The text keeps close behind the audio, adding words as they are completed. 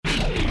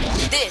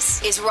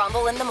This is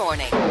Rumble in the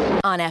Morning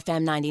on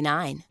FM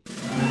 99.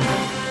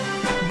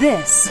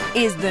 This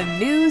is the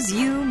news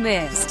you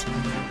missed.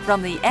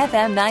 From the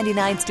FM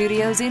 99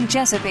 studios in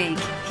Chesapeake,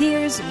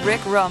 here's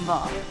Rick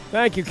Rumble.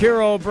 Thank you,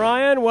 Kira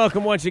O'Brien.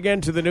 Welcome once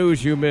again to the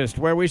news you missed,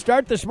 where we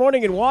start this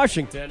morning in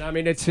Washington. I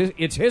mean, it's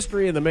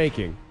history in the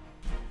making.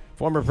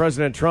 Former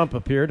President Trump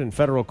appeared in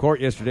federal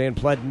court yesterday and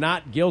pled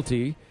not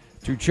guilty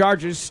to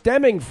charges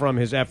stemming from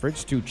his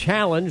efforts to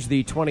challenge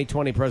the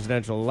 2020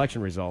 presidential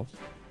election results.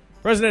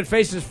 The president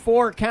faces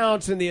 4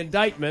 counts in the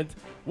indictment.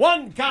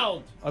 1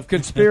 count of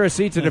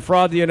conspiracy to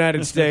defraud the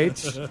United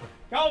States.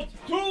 Count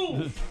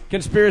 2,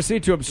 conspiracy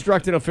to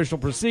obstruct an official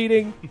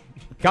proceeding.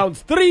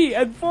 Counts 3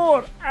 and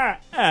 4.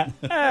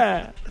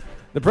 The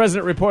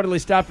president reportedly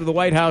stopped at the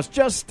White House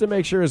just to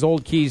make sure his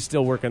old keys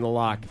still work in the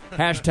lock.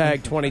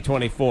 Hashtag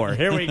 2024.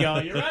 Here we go.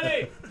 You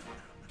ready?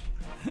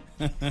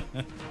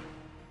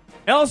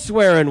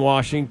 Elsewhere in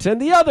Washington,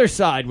 the other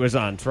side was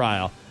on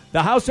trial.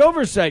 The House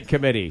Oversight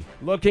Committee,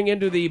 looking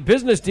into the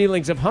business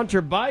dealings of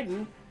Hunter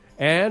Biden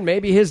and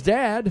maybe his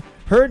dad,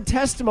 heard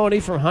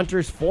testimony from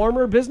Hunter's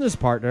former business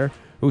partner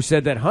who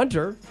said that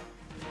Hunter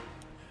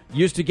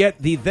used to get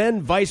the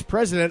then vice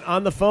president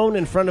on the phone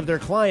in front of their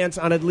clients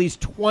on at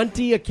least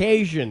 20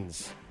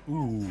 occasions.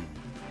 Ooh.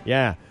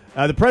 Yeah.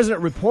 The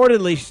president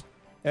reportedly,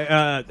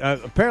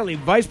 apparently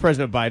Vice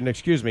President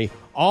Biden,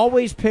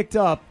 always picked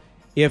up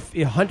if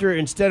Hunter,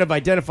 instead of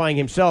identifying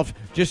himself,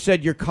 just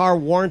said, your car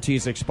warranty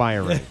is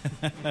expiring.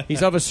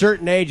 He's of a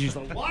certain age. He's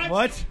like,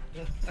 what?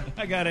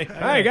 I got a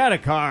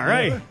car.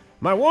 Hey,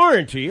 my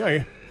warranty.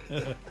 It's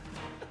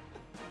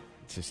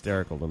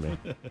hysterical to me.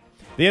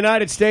 The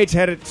United States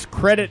had its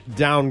credit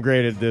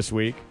downgraded this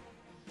week.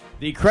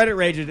 The credit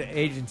rating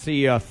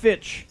agency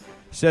Fitch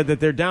said that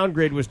their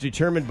downgrade was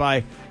determined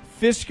by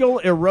fiscal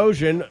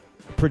erosion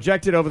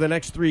projected over the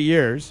next 3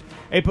 years,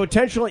 a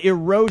potential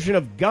erosion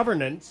of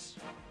governance,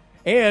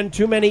 and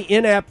too many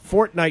in-app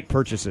Fortnite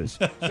purchases.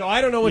 So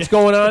I don't know what's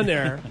going on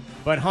there.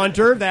 But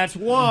Hunter, that's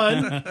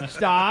one.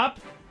 Stop.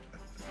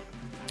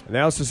 And they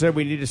also said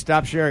we need to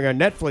stop sharing our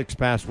Netflix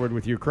password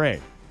with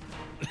Ukraine.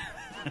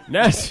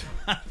 NASA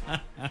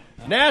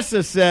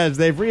says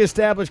they've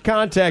reestablished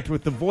contact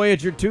with the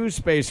Voyager 2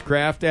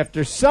 spacecraft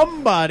after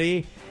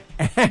somebody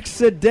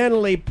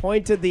accidentally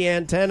pointed the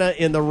antenna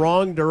in the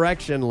wrong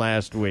direction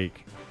last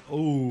week.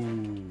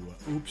 Ooh,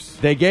 oops.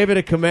 They gave it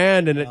a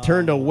command, and it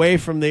turned away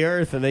from the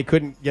Earth, and they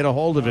couldn't get a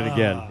hold of it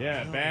again.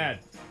 Yeah, bad.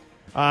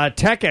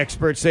 Tech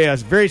experts say a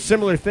very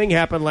similar thing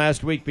happened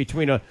last week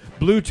between a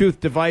Bluetooth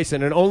device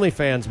and an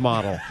OnlyFans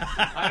model.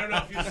 I don't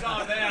know if you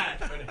saw that,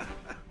 but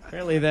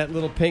apparently that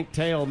little pink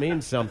tail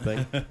means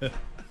something.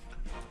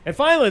 And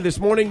finally this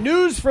morning,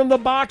 news from the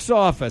box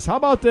office. How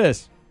about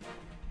this?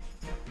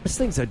 This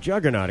thing's a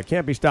juggernaut. It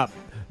can't be stopped.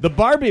 The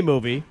Barbie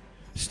movie,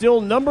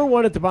 still number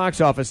 1 at the box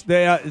office.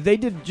 They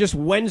did just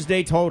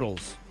Wednesday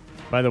totals,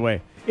 by the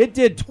way. It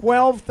did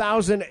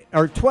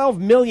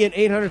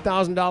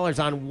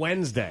 $12,800,000 on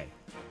Wednesday.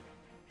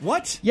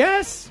 What?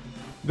 Yes.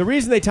 The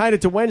reason they tied it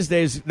to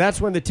Wednesday is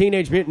that's when the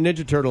Teenage Mutant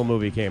Ninja Turtle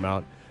movie came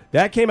out.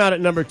 That came out at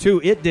number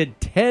 2. It did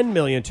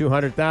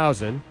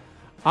 $10,200,000.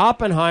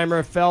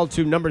 Oppenheimer fell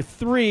to number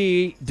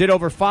 3, did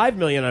over $5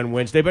 million on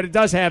Wednesday, but it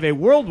does have a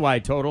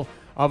worldwide total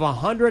of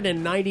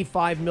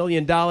 $195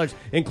 million,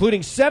 including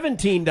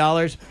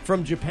 $17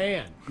 from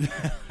Japan.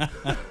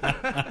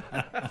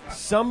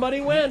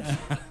 Somebody went.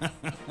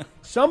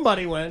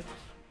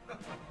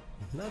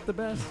 Not the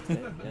best.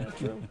 Yeah,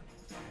 true.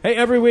 Hey,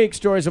 every week,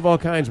 stories of all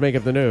kinds make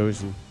up the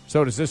news, and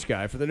so does this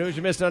guy. For the news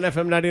you missed on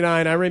FM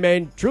 99, I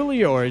remain truly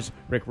yours,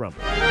 Rick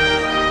Rumble.